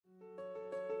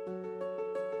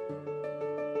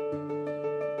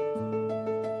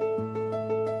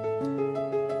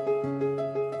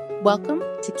Welcome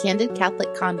to Candid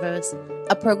Catholic Convos,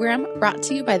 a program brought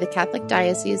to you by the Catholic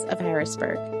Diocese of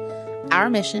Harrisburg. Our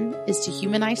mission is to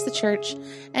humanize the Church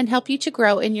and help you to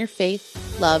grow in your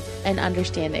faith, love, and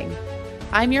understanding.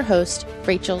 I'm your host,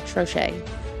 Rachel Trochet,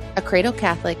 a cradle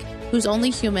Catholic who's only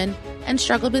human and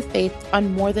struggled with faith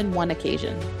on more than one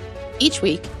occasion. Each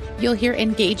week, you'll hear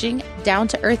engaging,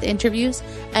 down-to-earth interviews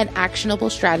and actionable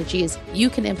strategies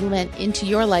you can implement into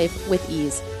your life with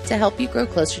ease to help you grow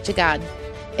closer to God.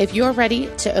 If you're ready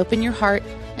to open your heart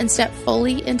and step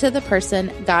fully into the person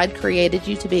God created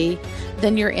you to be,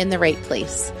 then you're in the right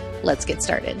place. Let's get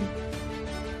started.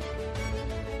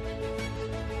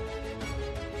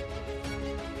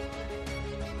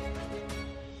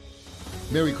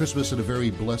 Merry Christmas and a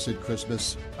very blessed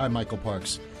Christmas. I'm Michael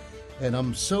Parks, and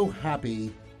I'm so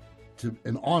happy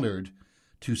and honored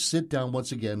to sit down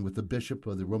once again with the Bishop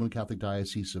of the Roman Catholic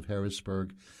Diocese of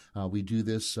Harrisburg. We do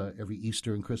this every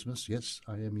Easter and Christmas. Yes,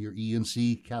 I am your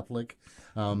E&C Catholic,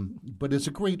 but it's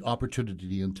a great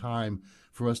opportunity and time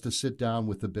for us to sit down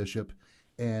with the Bishop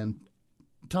and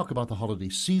talk about the holiday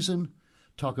season,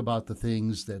 talk about the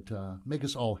things that make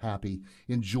us all happy,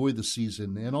 enjoy the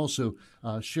season, and also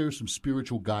share some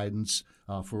spiritual guidance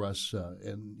for us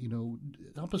and,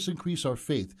 help us increase our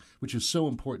faith, which is so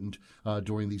important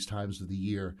during these times of the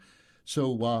year.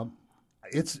 So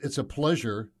it's a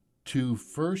pleasure to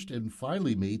first and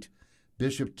finally meet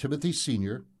Bishop Timothy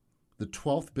Sr., the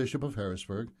 12th Bishop of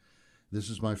Harrisburg. This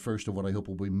is my first of what I hope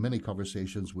will be many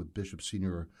conversations with Bishop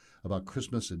Sr. about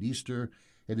Christmas and Easter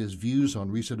and his views on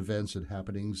recent events and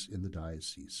happenings in the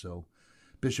diocese. So,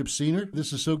 Bishop Senior,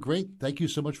 this is so great. Thank you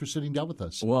so much for sitting down with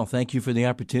us. Well, thank you for the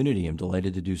opportunity. I'm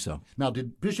delighted to do so. Now,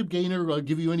 did Bishop Gaynor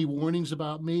give you any warnings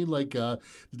about me? Like, to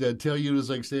tell you, it's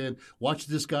like saying, watch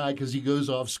this guy because he goes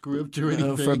off script or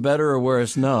anything? For better or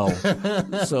worse, no.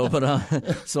 So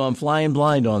I'm flying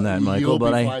blind on that, Michael.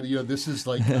 This is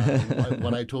like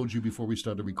what I told you before we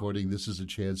started recording. This is a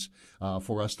chance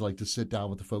for us to sit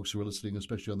down with the folks who are listening,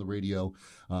 especially on the radio,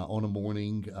 on a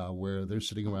morning where they're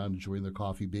sitting around enjoying their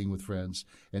coffee, being with friends,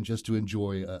 and just to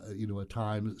enjoy, a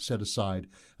time set aside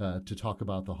to talk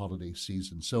about the holiday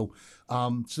season. So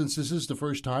since this is the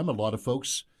first time, a lot of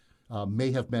folks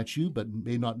may have met you but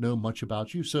may not know much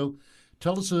about you. So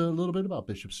tell us a little bit about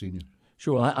Bishop Sr.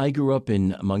 Sure. I grew up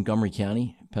in Montgomery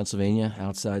County, Pennsylvania,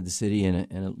 outside the city in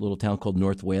a little town called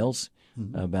North Wales,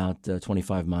 about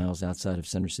 25 miles outside of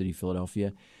Center City,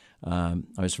 Philadelphia. I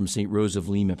was from St. Rose of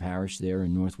Lima Parish there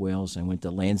in North Wales. I went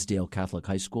to Lansdale Catholic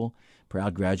High School,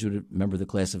 proud graduate, member of the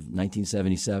class of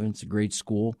 1977. It's a great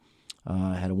school.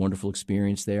 I had a wonderful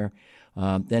experience there.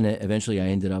 Then eventually I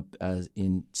ended up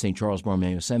in St. Charles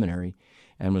Borromeo Seminary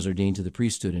and was ordained to the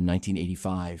priesthood in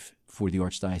 1985 for the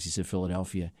Archdiocese of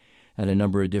Philadelphia. Had a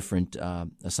number of different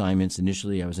assignments.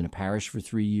 Initially, I was in a parish for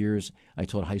 3 years. I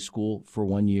taught high school for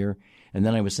 1 year, and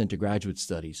then I was sent to graduate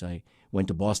studies. I went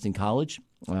to Boston College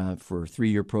for a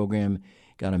 3-year program,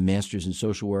 got a master's in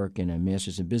social work and a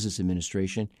master's in business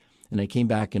administration, and I came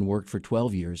back and worked for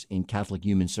 12 years in Catholic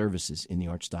Human Services in the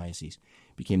Archdiocese.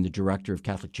 Became the director of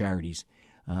Catholic Charities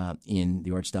in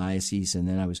the Archdiocese, and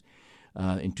then I was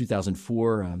in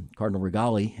 2004, Cardinal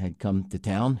Regali had come to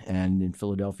town, and in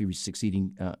Philadelphia, he was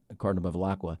succeeding Cardinal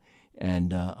Bevilacqua,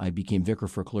 and I became vicar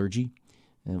for clergy.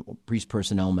 Priest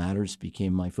personnel matters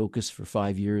became my focus for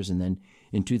 5 years, and then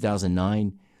in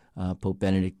 2009, Pope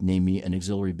Benedict named me an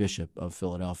auxiliary bishop of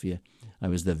Philadelphia. I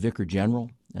was the vicar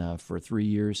general for 3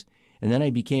 years, and then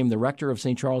I became the rector of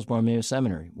St. Charles Borromeo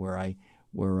Seminary, where I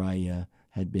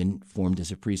had been formed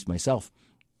as a priest myself.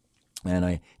 And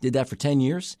I did that for 10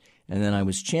 years, and then I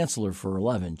was chancellor for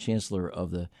 11, chancellor of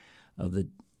the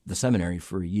seminary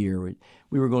for a year.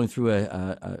 We were going through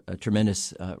a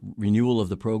tremendous renewal of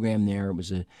the program there. It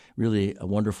was really a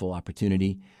wonderful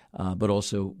opportunity, but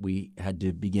also we had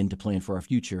to begin to plan for our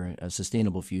future, a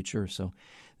sustainable future. So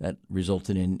that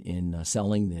resulted in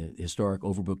selling the historic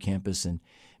Overbrook campus and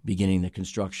beginning the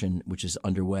construction, which is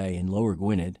underway in Lower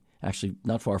Gwynedd, actually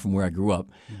not far from where I grew up,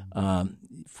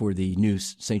 for the new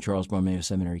St. Charles Borromeo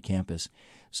Seminary campus.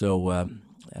 So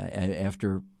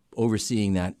after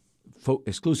overseeing that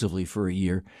exclusively for a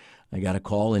year, I got a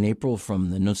call in April from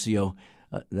the nuncio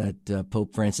that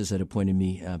Pope Francis had appointed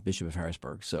me Bishop of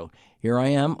Harrisburg. So here I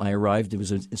am. I arrived. It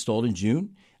was installed in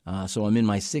June. So I'm in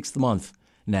my 6th month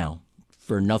now,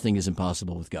 for nothing is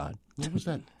impossible with God. What was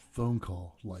that phone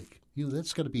call like?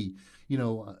 That's got to be,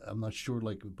 I'm not sure,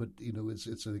 but,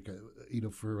 it's like,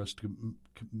 for us to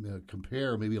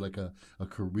compare maybe like a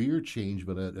career change,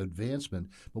 but an advancement.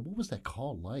 But what was that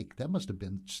call like? That must have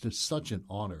been just such an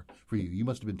honor for you. You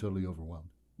must have been totally overwhelmed.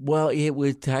 Well,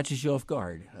 it catches you off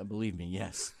guard, believe me,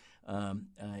 yes.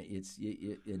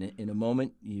 In a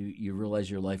moment you realize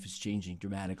your life is changing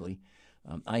dramatically.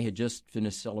 I had just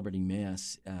finished celebrating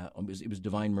Mass. It was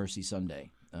Divine Mercy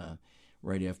Sunday,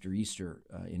 right after Easter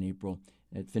in April.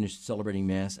 I had finished celebrating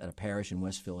Mass at a parish in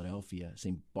West Philadelphia,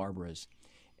 St. Barbara's.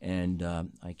 And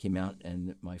I came out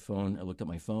and I looked at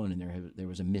my phone, and there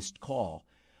was a missed call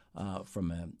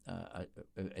from a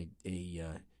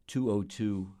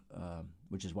 202,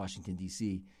 which is Washington,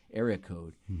 D.C., area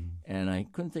code. Mm-hmm. And I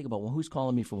couldn't think about, well, who's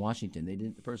calling me from Washington?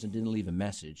 The person didn't leave a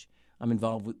message. I'm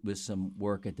involved with some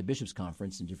work at the Bishops'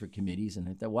 Conference and different committees, and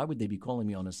I thought, why would they be calling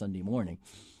me on a Sunday morning?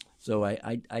 So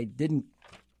I didn't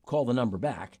call the number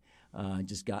back. I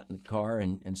just got in the car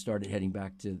and started heading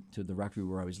back to the rectory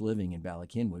where I was living in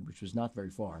Ballackinwood, which was not very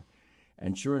far.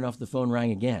 And sure enough, the phone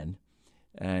rang again.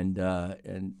 And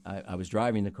I was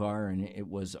driving the car, and it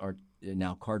was our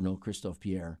now Cardinal Christophe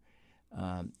Pierre.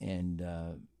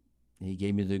 And he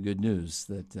gave me the good news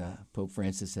that Pope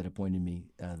Francis had appointed me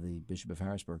the Bishop of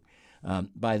Harrisburg.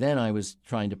 By then, I was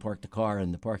trying to park the car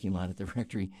in the parking lot at the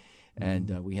rectory,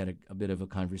 and we had a bit of a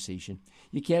conversation.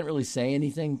 You can't really say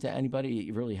anything to anybody.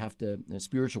 You really have to. A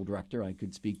spiritual director I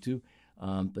could speak to,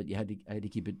 but I had to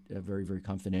keep it very, very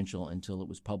confidential until it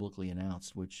was publicly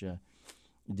announced, which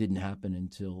didn't happen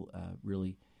until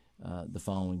really the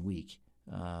following week.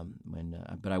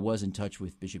 But I was in touch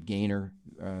with Bishop Gaynor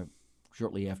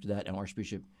shortly after that, and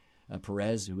Archbishop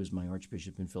Perez, who was my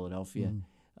Archbishop in Philadelphia.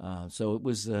 So it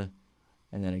was, and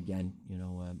then again,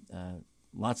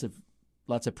 lots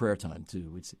of prayer time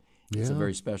too. It's a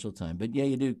very special time. But yeah,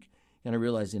 you do kind of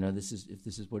realize, if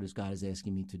this is what God is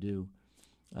asking me to do.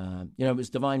 It was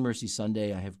Divine Mercy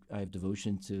Sunday. I have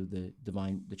devotion to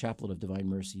the Chaplet of Divine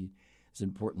Mercy. It's an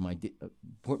important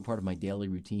part of my daily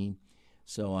routine.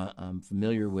 So I'm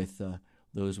familiar with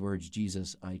those words,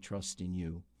 Jesus, I trust in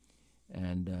you.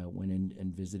 And went in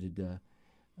and visited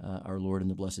our Lord in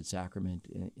the Blessed Sacrament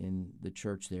in the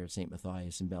church there at St.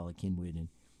 Matthias in Ballackinwood. And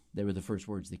they were the first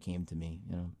words that came to me.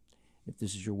 If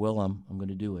this is your will, I'm going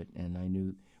to do it. And I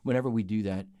knew whenever we do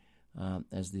that,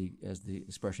 as the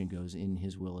expression goes, in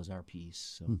his will is our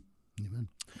peace. So. Amen.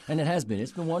 And it has been.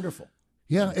 It's been wonderful.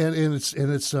 Yeah, and it's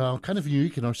kind of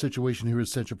unique in our situation here in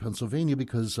Central Pennsylvania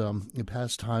because in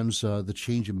past times the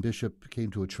change in bishop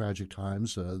came to a tragic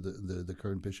times. The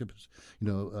current bishop,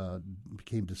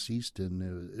 became deceased, and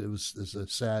it was a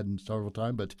sad and sorrowful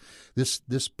time. But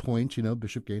this point,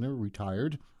 Bishop Gaynor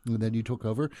retired, and then you took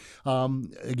over.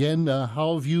 Again,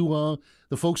 how have you?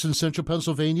 The folks in Central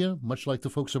Pennsylvania, much like the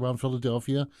folks around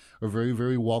Philadelphia, are very,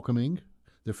 very welcoming.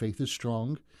 Their faith is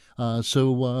strong.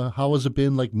 So how has it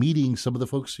been like meeting some of the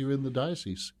folks here in the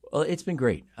diocese? Well, it's been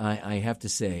great. I have to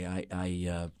say,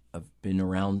 I've been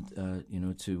around,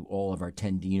 to all of our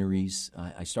 10 deaneries.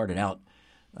 I started out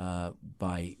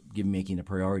by making a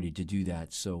priority to do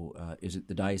that. So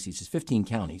the diocese is 15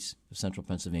 counties of central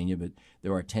Pennsylvania, but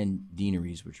there are 10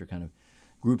 deaneries, which are kind of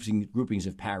groupings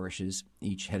of parishes,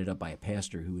 each headed up by a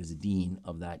pastor who is the dean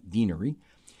of that deanery.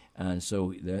 And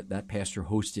so that pastor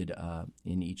hosted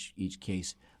in each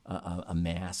case a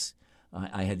mass.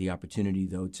 I had the opportunity,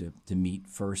 though, to meet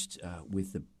first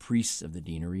with the priests of the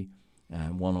deanery.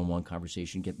 One-on-one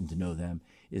conversation, getting to know them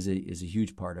is a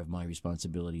huge part of my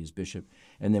responsibility as bishop.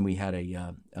 And then we had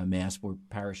a mass where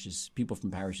people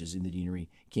from parishes in the deanery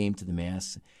came to the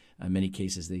mass. In many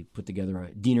cases, they put together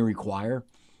a deanery choir,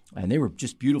 and they were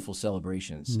just beautiful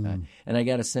celebrations. And I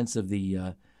got a sense of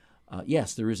the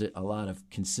yes, there is a lot of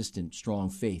consistent, strong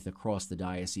faith across the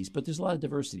diocese, but there's a lot of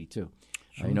diversity too.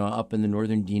 Sure. Up in the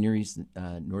northern deaneries,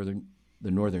 the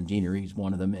northern deanery is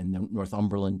one of them, in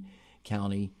Northumberland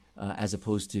County, as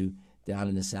opposed to down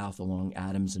in the south along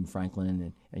Adams and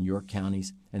Franklin and York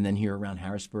counties, and then here around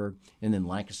Harrisburg, and then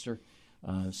Lancaster.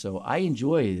 So I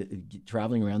enjoy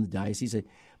traveling around the diocese. I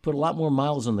put a lot more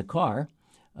miles on the car,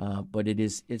 but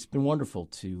it's been wonderful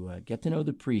to get to know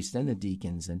the priests and the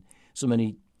deacons and so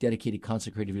many dedicated,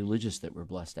 consecrated religious that we're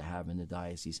blessed to have in the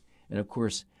diocese. And of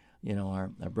course, our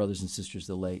brothers and sisters,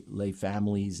 the lay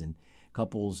families and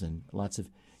couples, and lots of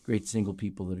great single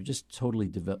people that are just totally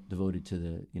devoted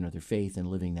to their faith and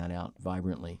living that out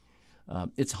vibrantly.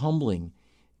 It's humbling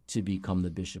to become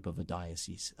the bishop of a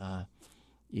diocese.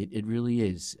 It really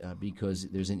is, because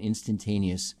there's an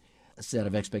instantaneous set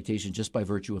of expectations just by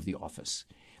virtue of the office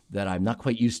that I'm not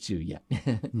quite used to yet.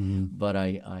 But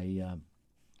I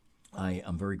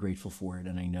am very grateful for it,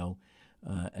 and I know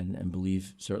and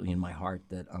believe certainly in my heart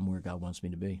that I'm where God wants me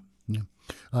to be.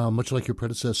 Yeah. Much like your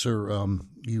predecessor,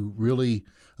 you really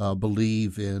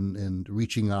believe in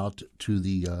reaching out to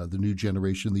the new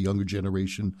generation, the younger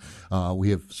generation. We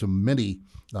have so many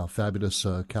fabulous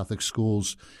Catholic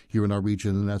schools here in our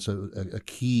region, and that's a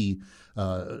key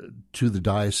to the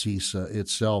diocese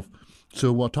itself.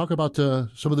 So talk about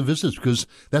some of the visits, because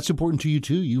that's important to you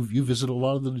too. You visit a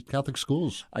lot of the Catholic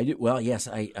schools. I do. Well, yes,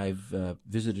 I've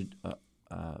visited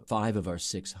 5 of our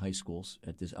 6 high schools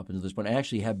up until this point. I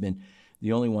actually have been.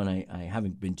 The only one I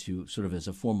haven't been to sort of as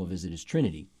a formal visit is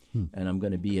Trinity, and I'm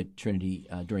going to be at Trinity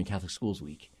during Catholic Schools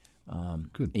Week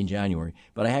in January.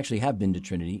 But I actually have been to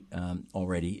Trinity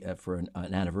already for an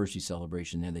anniversary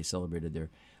celebration there. They celebrated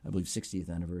their, I believe, 60th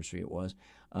anniversary it was.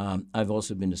 I've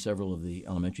also been to several of the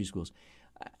elementary schools.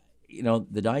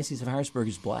 The Diocese of Harrisburg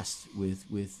is blessed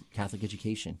with Catholic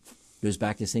education. It goes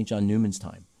back to St. John Newman's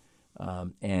time.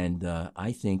 And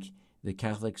I think the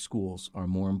Catholic schools are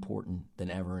more important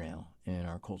than ever now in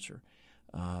our culture.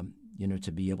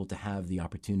 To be able to have the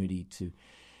opportunity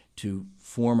to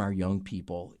form our young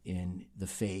people in the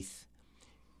faith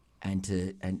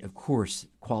and of course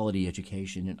quality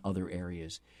education in other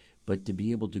areas, but to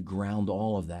be able to ground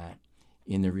all of that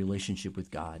in their relationship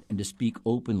with God and to speak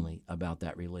openly about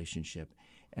that relationship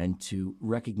and to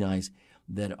recognize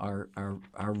that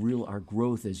our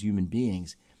growth as human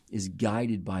beings is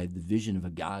guided by the vision of a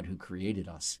God who created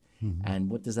us. Mm-hmm. And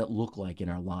what does that look like in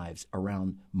our lives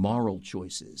around moral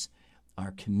choices,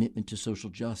 our commitment to social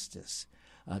justice,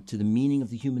 to the meaning of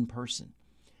the human person.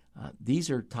 These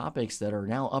are topics that are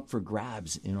now up for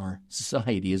grabs in our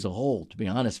society as a whole, to be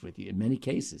honest with you, in many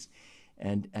cases.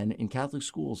 And in Catholic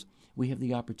schools, we have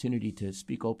the opportunity to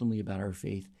speak openly about our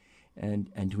faith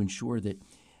and to ensure that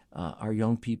our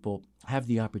young people have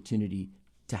the opportunity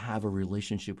to have a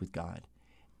relationship with God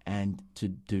and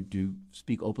to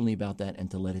speak openly about that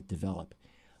and to let it develop.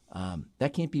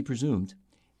 That can't be presumed,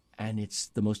 and it's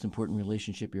the most important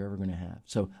relationship you're ever going to have.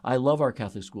 So I love our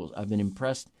Catholic schools. I've been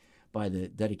impressed by the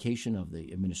dedication of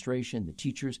the administration, the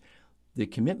teachers. The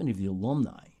commitment of the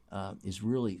alumni is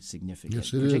really significant,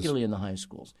 yes, it particularly is. in the high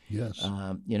schools. Yes.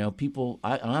 People,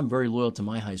 I'm very loyal to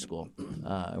my high school,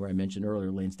 where I mentioned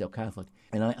earlier, Lanesdale Catholic,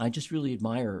 and I just really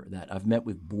admire that. I've met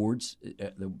with boards,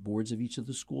 the boards of each of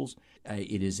the schools.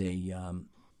 It is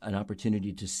an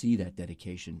opportunity to see that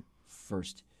dedication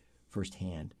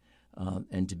firsthand.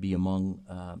 And to be among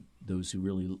those who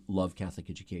really love Catholic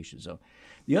education. So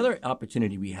the other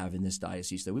opportunity we have in this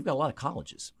diocese, though, we've got a lot of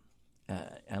colleges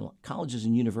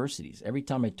and universities. Every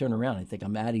time I turn around, I think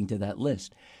I'm adding to that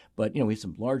list. But, we have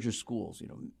some larger schools,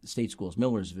 state schools,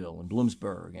 Millersville and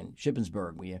Bloomsburg and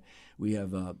Shippensburg. We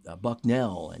have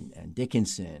Bucknell and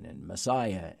Dickinson and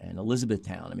Messiah and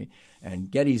Elizabethtown, and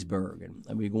Gettysburg,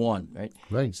 and we go on, right?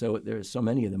 Right. So there's so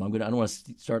many of them. I don't want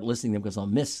to start listing them because I'll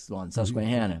miss one,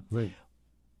 Susquehanna. Right.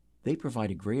 They provide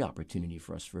a great opportunity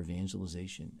for us for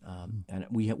evangelization, and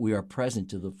we are present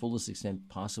to the fullest extent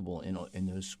possible in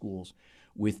those schools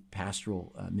with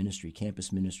pastoral ministry,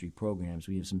 campus ministry programs.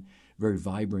 We have some very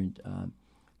vibrant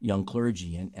young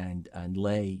clergy and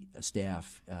lay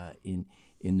staff in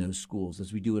those schools,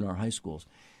 as we do in our high schools.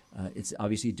 It's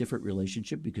obviously a different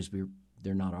relationship because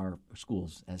they're not our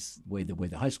schools as the way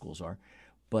the high schools are.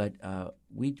 But I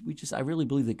really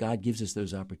believe that God gives us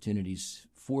those opportunities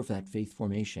for that faith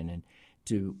formation and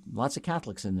to lots of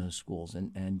Catholics in those schools.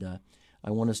 And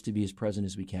I want us to be as present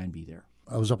as we can be there.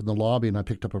 I was up in the lobby and I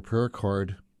picked up a prayer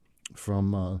card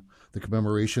from the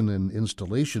commemoration and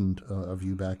installation of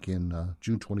you back in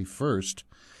June 21st.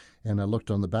 And I looked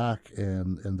on the back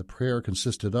and the prayer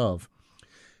consisted of,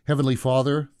 Heavenly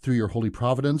Father, through your holy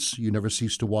providence, you never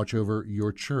cease to watch over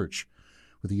your church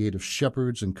with the aid of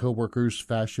shepherds and co-workers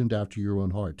fashioned after your own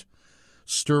heart.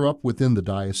 Stir up within the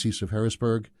Diocese of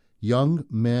Harrisburg young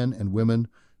men and women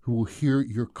who will hear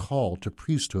your call to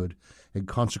priesthood and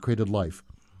consecrated life.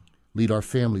 Lead our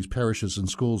families, parishes, and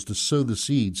schools to sow the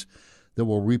seeds that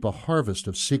will reap a harvest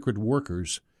of sacred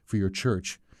workers for your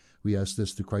church. We ask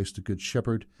this through Christ the Good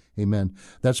Shepherd. Amen.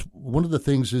 That's one of the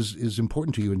things is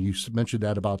important to you, and you mentioned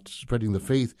that about spreading the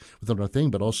faith within our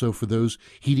thing, but also for those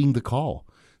heeding the call.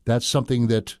 That's something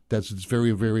that's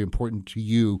very, very important to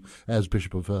you as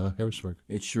Bishop of Harrisburg.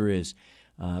 It sure is.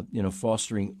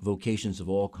 Fostering vocations of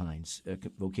all kinds,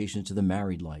 vocations to the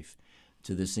married life,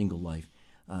 to the single life.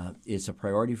 It's a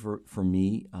priority for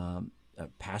me,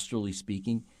 pastorally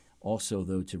speaking. Also,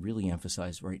 though, to really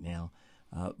emphasize right now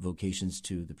vocations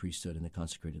to the priesthood and the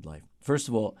consecrated life. First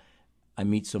of all, I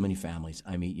meet so many families.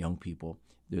 I meet young people.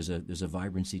 There's a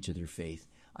vibrancy to their faith.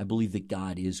 I believe that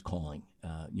God is calling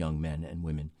young men and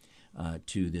women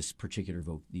to these particular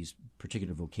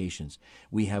vocations.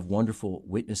 We have wonderful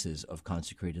witnesses of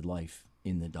consecrated life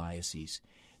in the diocese,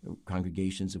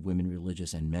 congregations of women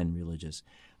religious and men religious,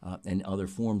 and other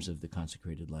forms of the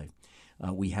consecrated life.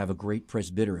 We have a great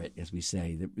presbyterate, as we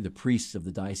say, the priests of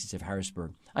the Diocese of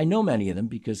Harrisburg. I know many of them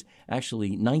because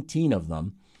actually 19 of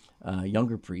them,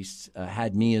 younger priests,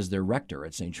 had me as their rector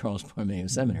at St. Charles Borromeo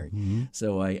Seminary. Mm-hmm.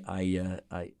 So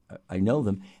I know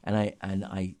them, and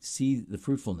I see the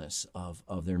fruitfulness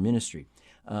of their ministry.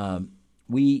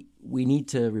 We need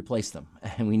to replace them,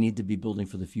 and we need to be building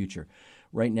for the future.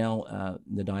 Right now,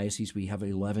 in the diocese, we have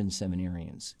 11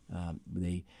 seminarians.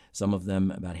 Some of them,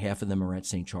 about half of them, are at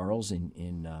St. Charles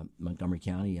in Montgomery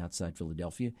County, outside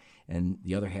Philadelphia, and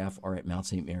the other half are at Mount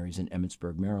St. Mary's in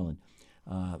Emmitsburg, Maryland.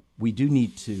 We do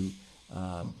need to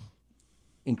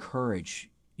encourage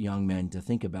young men to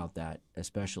think about that,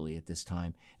 especially at this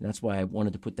time. And that's why I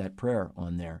wanted to put that prayer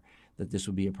on there, that this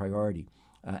would be a priority.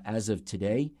 As of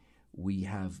today, we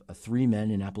have 3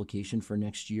 men in application for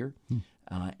next year,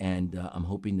 and I'm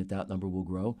hoping that number will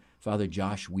grow. Father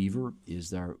Josh Weaver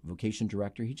is our vocation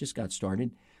director. He just got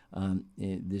started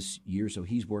this year, so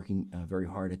he's working very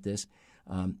hard at this.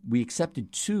 We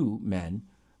accepted 2 men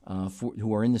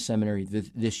who are in the seminary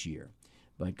this year,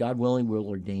 but God willing, we'll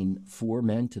ordain 4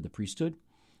 men to the priesthood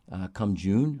come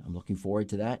June. I'm looking forward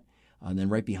to that. And then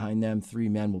right behind them, 3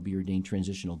 men will be ordained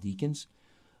transitional deacons.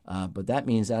 But that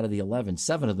means out of the 11,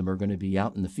 7 of them are going to be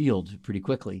out in the field pretty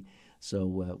quickly.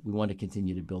 So we want to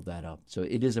continue to build that up. So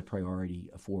it is a priority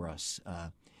for us.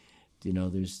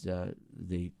 There's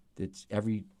it's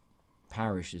every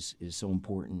parish is so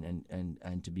important,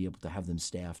 and to be able to have them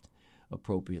staffed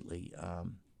appropriately.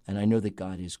 And I know that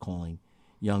God is calling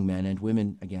young men and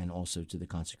women, again, also to the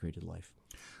consecrated life.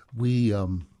 We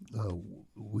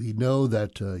know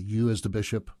that you, as the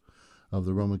bishop of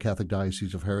the Roman Catholic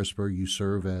Diocese of Harrisburg, you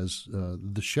serve as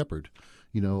the shepherd,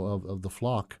 of the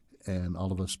flock and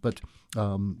all of us. But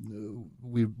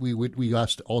we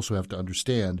also have to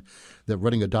understand that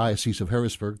running a Diocese of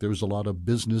Harrisburg, there's a lot of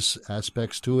business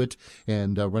aspects to it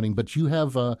and running. But you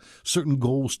have certain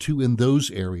goals too in those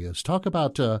areas. Talk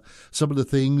about some of the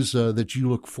things that you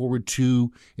look forward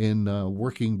to in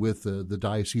working with the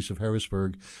Diocese of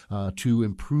Harrisburg to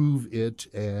improve it,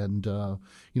 and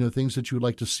things that you would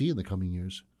like to see in the coming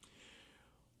years.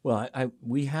 Well,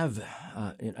 we have.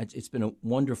 It's been a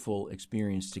wonderful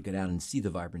experience to get out and see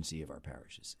the vibrancy of our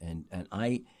parishes, and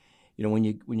when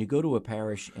you go to a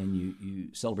parish and you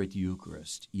celebrate the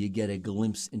Eucharist, you get a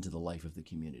glimpse into the life of the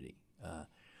community.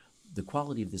 The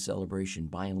quality of the celebration,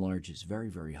 by and large, is very,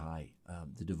 very high.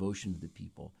 The devotion of the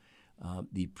people,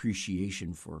 the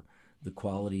appreciation for the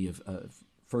quality of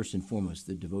first and foremost,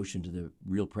 the devotion to the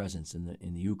real presence in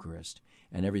the Eucharist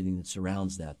and everything that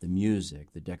surrounds that, the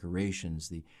music, the decorations,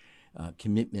 the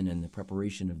commitment and the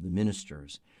preparation of the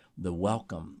ministers, the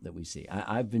welcome that we see.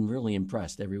 I've been really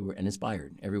impressed everywhere and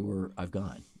inspired everywhere I've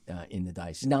gone in the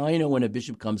diocese. Now, I know when a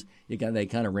bishop comes, they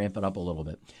kind of ramp it up a little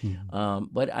bit. Mm-hmm.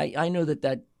 But I know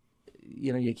that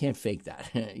you can't fake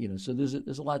that. So there's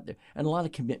a lot there, and a lot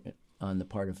of commitment on the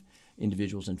part of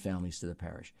individuals and families to the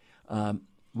parish.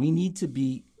 We need to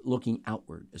be looking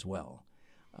outward as well.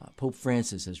 Pope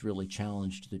Francis has really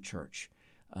challenged the Church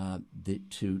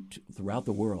to throughout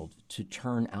the world to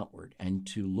turn outward and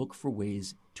to look for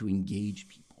ways to engage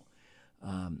people.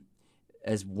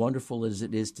 As wonderful as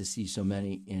it is to see so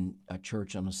many in a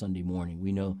church on a Sunday morning,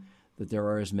 we know that there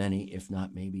are as many, if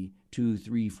not maybe 2,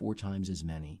 3, 4 times as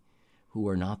many, who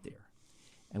are not there.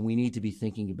 And we need to be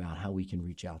thinking about how we can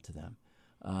reach out to them.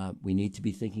 We need to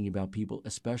be thinking about people,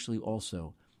 especially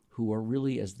also, who are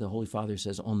really, as the Holy Father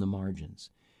says, on the margins,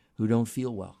 who don't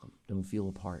feel welcome, don't feel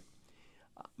a part.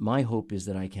 My hope is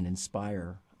that I can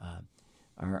inspire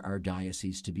our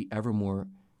diocese to be ever more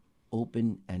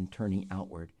open and turning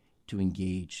outward to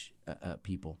engage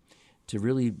people, to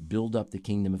really build up the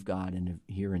kingdom of God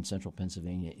here in central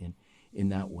Pennsylvania in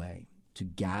that way, to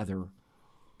gather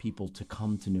people to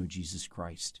come to know Jesus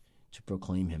Christ, to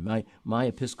proclaim him. My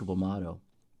Episcopal motto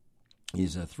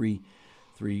is three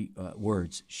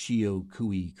words, Shio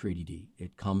Kui Credidi.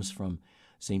 It comes from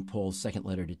St. Paul's second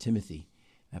letter to Timothy.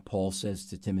 Paul says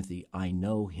to Timothy, I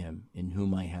know him in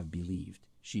whom I have believed.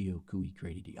 Shio Kui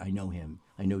Credidi. I know him.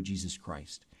 I know Jesus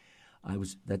Christ.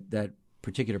 That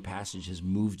particular passage has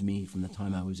moved me from the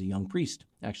time I was a young priest,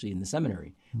 actually in the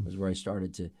seminary, was where I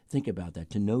started to think about that.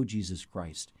 To know Jesus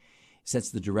Christ sets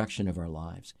the direction of our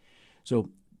lives. So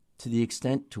to the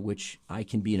extent to which I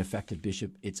can be an effective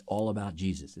bishop, it's all about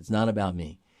Jesus. It's not about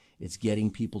me. It's getting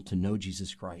people to know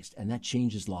Jesus Christ, and that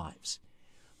changes lives.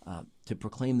 To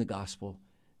proclaim the gospel,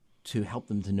 to help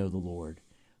them to know the Lord,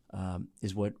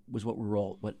 is what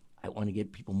I want to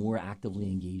get people more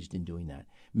actively engaged in doing that.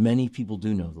 Many people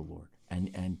do know the Lord,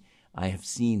 and I have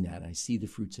seen that. I see the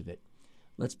fruits of it.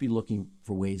 Let's be looking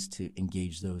for ways to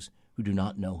engage those who do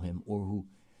not know him or who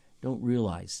don't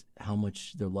realize how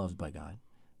much they're loved by God.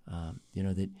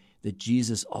 That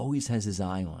Jesus always has his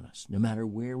eye on us, no matter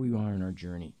where we are in our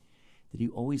journey, that he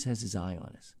always has his eye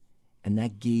on us. And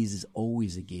that gaze is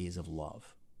always a gaze of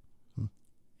love.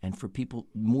 And for people,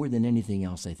 more than anything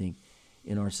else, I think,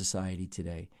 in our society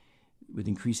today, with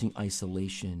increasing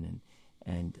isolation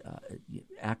and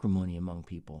acrimony among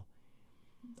people,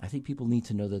 I think people need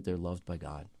to know that they're loved by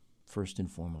God, first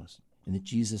and foremost, and that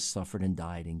Jesus suffered and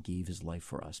died and gave his life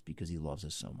for us because he loves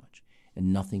us so much.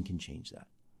 And nothing can change that.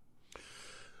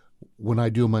 When I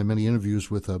do my many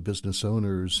interviews with business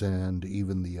owners and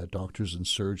even the doctors and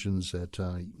surgeons at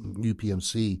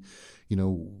UPMC,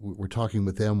 we're talking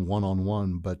with them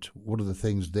one-on-one, but one of the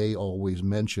things they always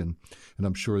mention, and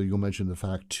I'm sure you'll mention the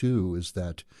fact too, is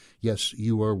that, yes,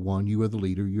 you are one, you are the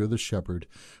leader, you're the shepherd,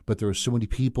 but there are so many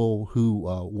people who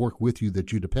work with you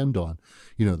that you depend on,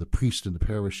 the priests in the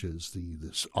parishes,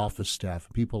 this office staff,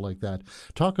 people like that.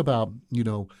 Talk about,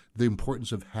 the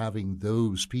importance of having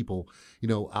those people,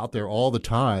 out there all the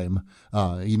time,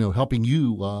 helping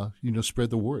you,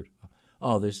 spread the word.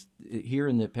 Oh, there's here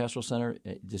in the Pastoral Center,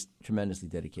 just tremendously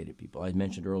dedicated people. I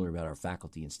mentioned earlier about our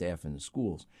faculty and staff in the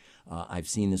schools. I've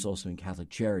seen this also in Catholic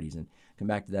Charities, and come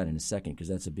back to that in a second because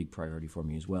that's a big priority for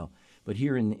me as well. But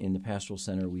here in the Pastoral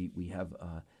Center, we have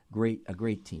a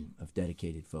great team of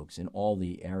dedicated folks in all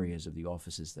the areas of the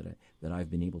offices that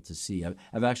I've been able to see.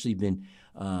 I've actually been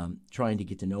trying to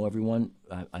get to know everyone.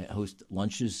 I host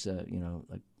lunches,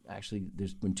 actually,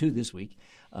 there's been 2 this week,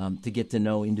 to get to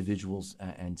know individuals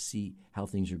and see how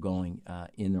things are going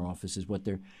in their offices, what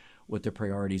their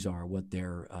priorities are, what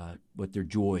their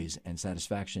joys and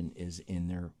satisfaction is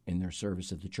in their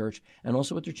service of the church, and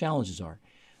also what their challenges are.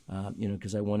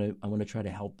 Because I want to try to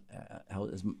help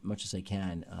as much as I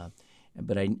can,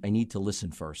 but I need to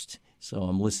listen first. So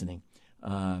I'm listening.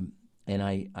 And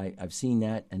I've seen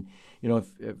that, and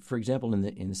for example,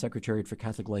 in the Secretariat for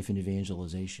Catholic Life and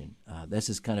Evangelization, this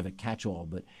is kind of a catch-all,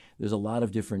 but there's a lot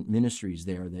of different ministries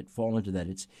there that fall into that.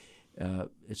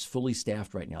 It's fully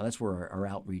staffed right now. That's where our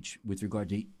outreach with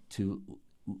regard to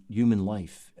human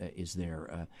life is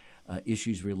there.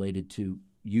 Issues related to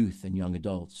youth and young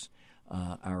adults.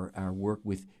 Our work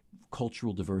with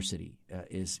cultural diversity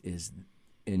is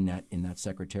in that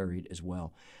secretariat as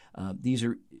well. These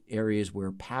are areas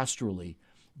where pastorally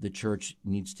the church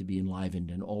needs to be enlivened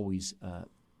and always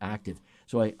active.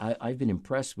 So I've been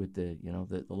impressed with the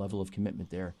level of commitment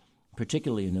there,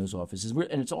 particularly in those offices.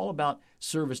 And it's all about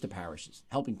service to parishes,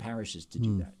 helping parishes to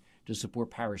do that, to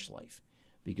support parish life,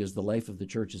 because the life of the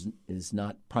church is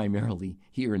not primarily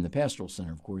here in the Pastoral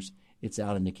Center, of course. It's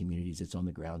out in the communities. It's on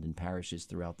the ground in parishes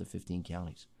throughout the 15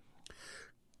 counties.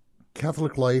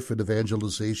 Catholic Life and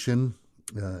Evangelization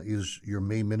is your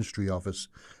main ministry office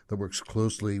that works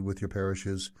closely with your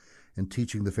parishes and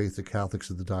teaching the faith to Catholics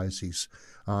of the diocese.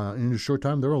 In a short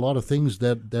time, there are a lot of things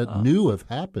that new have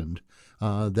happened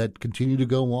that continue to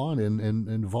go on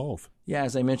and evolve. Yeah,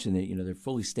 as I mentioned, they're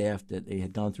fully staffed. That they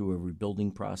had gone through a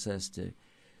rebuilding process to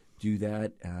do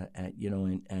that,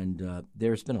 and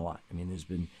there's been a lot. I mean, there's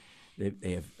been.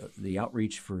 They have the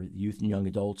outreach for youth and young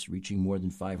adults, reaching more than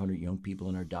 500 young people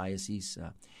in our diocese.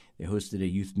 They hosted a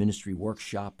youth ministry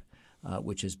workshop,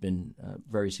 which has been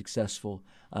very successful.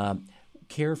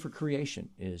 Care for creation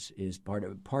is part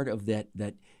of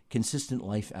that consistent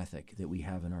life ethic that we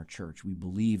have in our church. We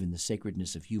believe in the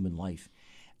sacredness of human life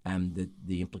and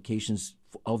the implications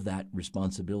of that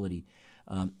responsibility,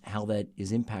 how that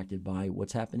is impacted by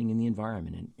what's happening in the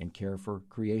environment and care for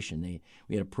creation.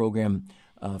 We had a program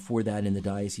for that in the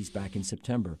diocese back in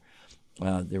September.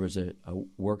 There was a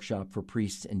workshop for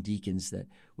priests and deacons that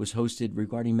was hosted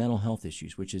regarding mental health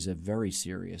issues, which is a very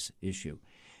serious issue.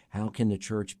 How can the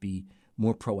church be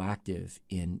more proactive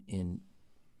in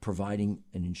providing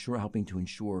and helping to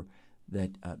ensure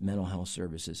that mental health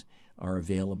services are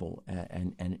available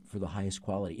and for the highest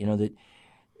quality? That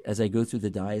as I go through the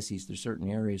diocese, there's certain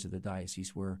areas of the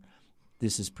diocese where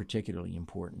this is particularly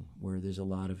important, where there's a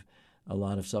lot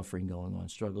of suffering going on,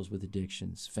 struggles with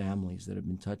addictions, families that have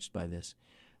been touched by this,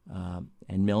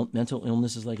 and mental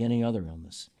illness is like any other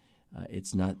illness.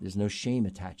 There's no shame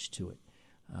attached to it.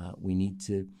 We need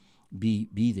to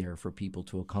be there for people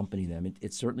to accompany them.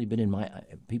 It's certainly been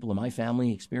people in my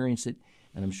family experience it,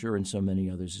 and I'm sure in so many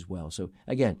others as well. So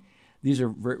again, these are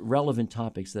relevant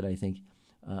topics that I think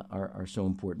are so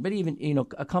important. But even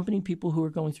accompanying people who are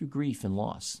going through grief and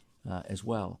loss as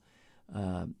well.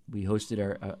 We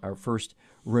hosted our first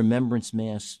Remembrance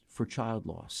Mass for child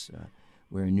loss,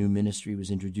 where a new ministry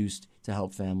was introduced to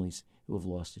help families who have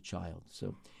lost a child.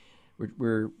 So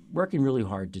we're working really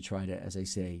hard to try to, as I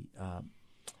say,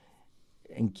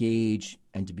 engage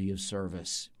and to be of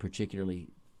service, particularly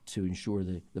to ensure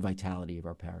the vitality of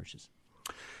our parishes.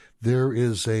 There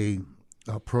is a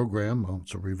program,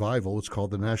 it's a revival. It's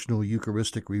called the National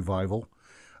Eucharistic Revival,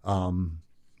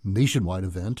 nationwide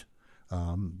event.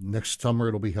 Next summer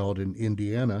it'll be held in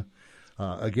Indiana.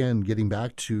 Again, getting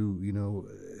back to,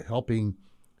 helping,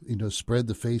 spread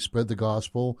the faith, spread the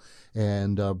gospel,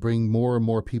 and bring more and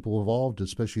more people involved,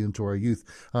 especially into our youth.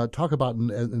 Talk about,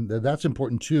 and that's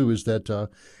important too, is that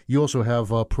you also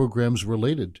have programs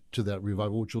related to that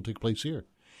revival, which will take place here.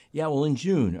 Yeah, well, in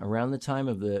June, around the time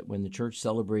of when the Church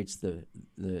celebrates the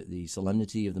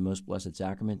solemnity of the Most Blessed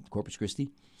Sacrament, Corpus Christi,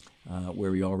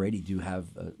 where we already do have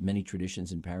many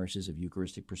traditions in parishes of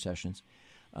Eucharistic processions.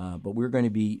 But we're going to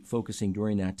be focusing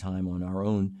during that time on our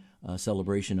own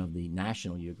celebration of the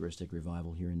National Eucharistic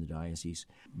Revival here in the diocese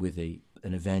with an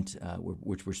event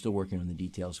which we're still working on the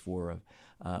details for,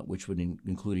 which would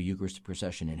include a Eucharistic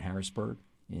procession in Harrisburg,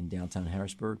 in downtown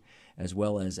Harrisburg, as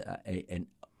well as an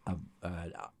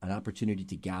opportunity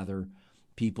to gather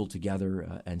people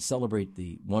together and celebrate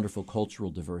the wonderful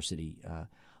cultural diversity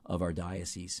of our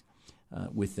diocese.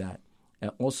 With that,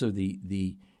 also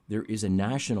there is a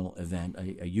national event,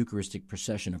 a Eucharistic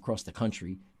procession across the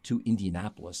country to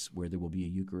Indianapolis, where there will be a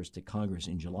Eucharistic Congress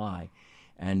in July,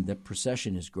 and the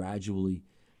procession is gradually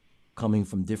coming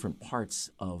from different parts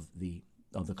of the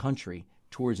country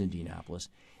towards Indianapolis.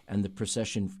 And the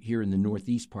procession here in the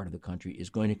northeast part of the country is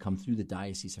going to come through the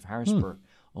Diocese of Harrisburg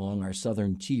along our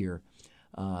southern tier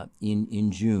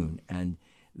in June. And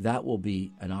that will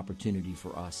be an opportunity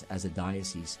for us as a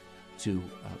diocese to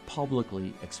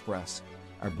publicly express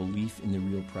our belief in the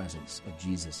real presence of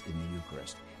Jesus in the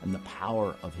Eucharist and the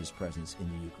power of his presence in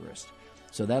the Eucharist.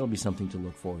 So that'll be something to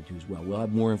look forward to as well. We'll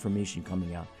have more information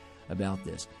coming out about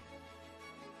this.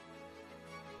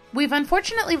 We've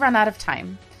unfortunately run out of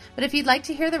time, but if you'd like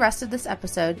to hear the rest of this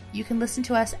episode, you can listen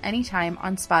to us anytime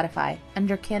on Spotify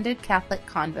under Candid Catholic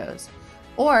Convos,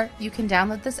 or you can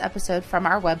download this episode from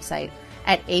our website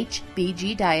at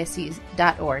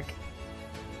hbgdiocese.org.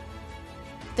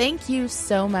 Thank you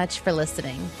so much for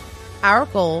listening. Our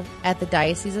goal at the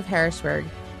Diocese of Harrisburg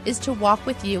is to walk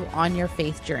with you on your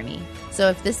faith journey. So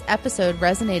if this episode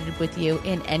resonated with you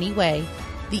in any way,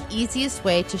 the easiest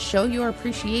way to show your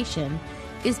appreciation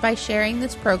is by sharing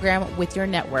this program with your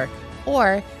network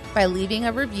or by leaving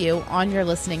a review on your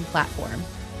listening platform.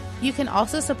 You can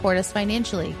also support us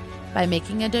financially by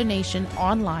making a donation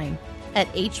online at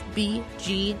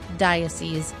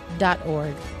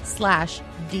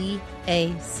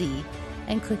hbgdiocese.org/DAC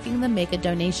and clicking the Make a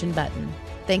Donation button.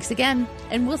 Thanks again,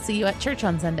 and we'll see you at church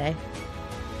on Sunday.